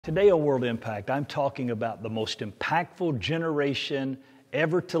Today on World Impact, I'm talking about the most impactful generation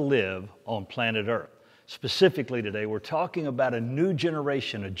ever to live on planet Earth. Specifically today, we're talking about a new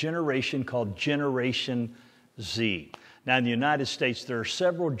generation, a generation called Generation Z. Now, in the United States, there are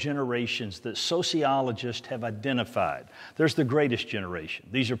several generations that sociologists have identified. There's the greatest generation.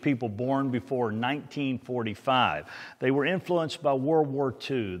 These are people born before 1945. They were influenced by World War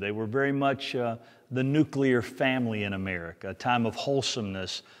II. They were very much the nuclear family in America, a time of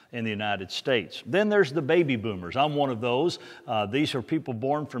wholesomeness in the United States. Then there's the baby boomers. I'm one of those. These are people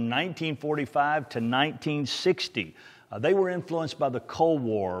born from 1945 to 1960. They were influenced by the Cold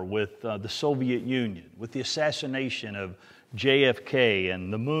War with the Soviet Union, with the assassination of JFK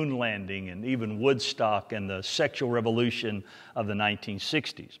and the moon landing and even Woodstock and the sexual revolution of the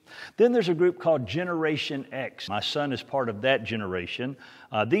 1960s. Then there's a group called Generation X. My son is part of that generation.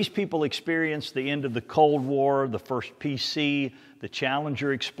 These people experienced the end of the Cold War, the first PC, the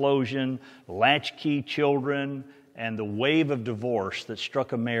Challenger explosion, latchkey children, and the wave of divorce that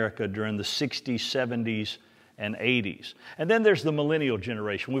struck America during the 60s, 70s, and 80s. And then there's the millennial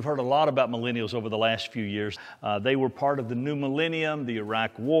generation. We've heard a lot about millennials over the last few years. They were part of the new millennium, the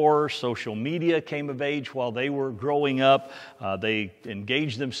Iraq War, social media came of age while they were growing up. They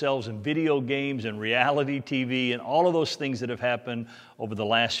engaged themselves in video games and reality TV and all of those things that have happened over the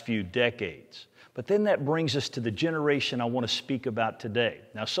last few decades. But then that brings us to the generation I want to speak about today.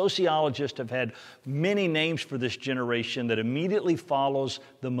 Now, sociologists have had many names for this generation that immediately follows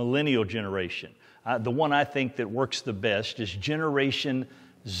the millennial generation. The one I think that works the best is Generation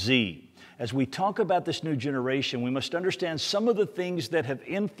Z. As we talk about this new generation, we must understand some of the things that have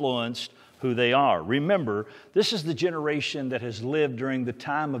influenced who they are. Remember, this is the generation that has lived during the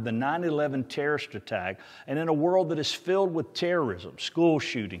time of the 9/11 terrorist attack and in a world that is filled with terrorism, school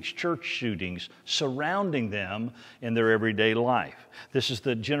shootings, church shootings, surrounding them in their everyday life. This is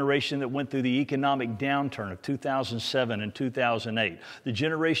the generation that went through the economic downturn of 2007 and 2008, the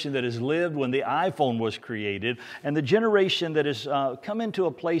generation that has lived when the iPhone was created, and the generation that has come into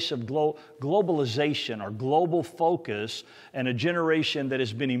a place of globalization or global focus, and a generation that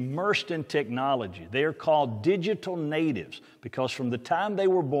has been immersed in technology. They are called digital natives because from the time they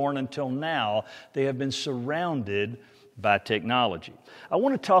were born until now, they have been surrounded by technology. I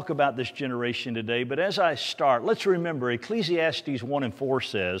want to talk about this generation today, but as I start, let's remember Ecclesiastes 1:4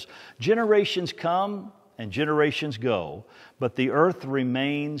 says, "Generations come and generations go, but the earth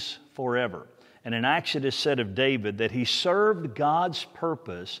remains forever." And in Acts it is said of David that he served God's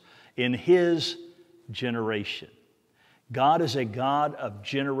purpose in his generation. God is a God of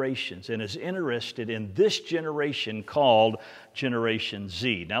generations and is interested in this generation called Generation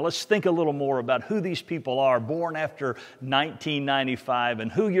Z. Now let's think a little more about who these people are born after 1995 and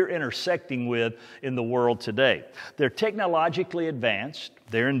who you're intersecting with in the world today. They're technologically advanced,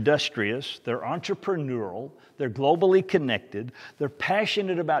 they're industrious, they're entrepreneurial, they're globally connected, they're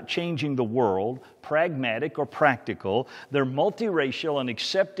passionate about changing the world, pragmatic or practical, they're multiracial and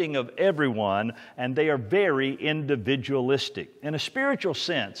accepting of everyone, and they are very individualistic. In a spiritual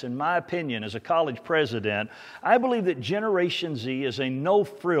sense, in my opinion, as a college president, I believe that Generation Z is a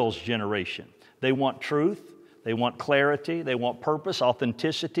no-frills generation. They want truth, they want clarity, they want purpose,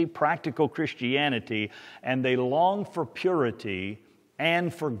 authenticity, practical Christianity, and they long for purity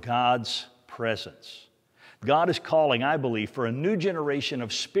and for God's presence. God is calling, I believe, for a new generation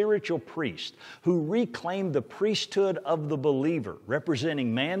of spiritual priests who reclaim the priesthood of the believer,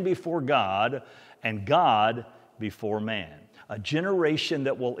 representing man before God and God before man. A generation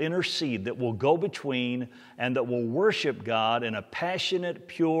that will intercede, that will go between, and that will worship God in a passionate,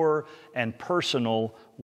 pure, and personal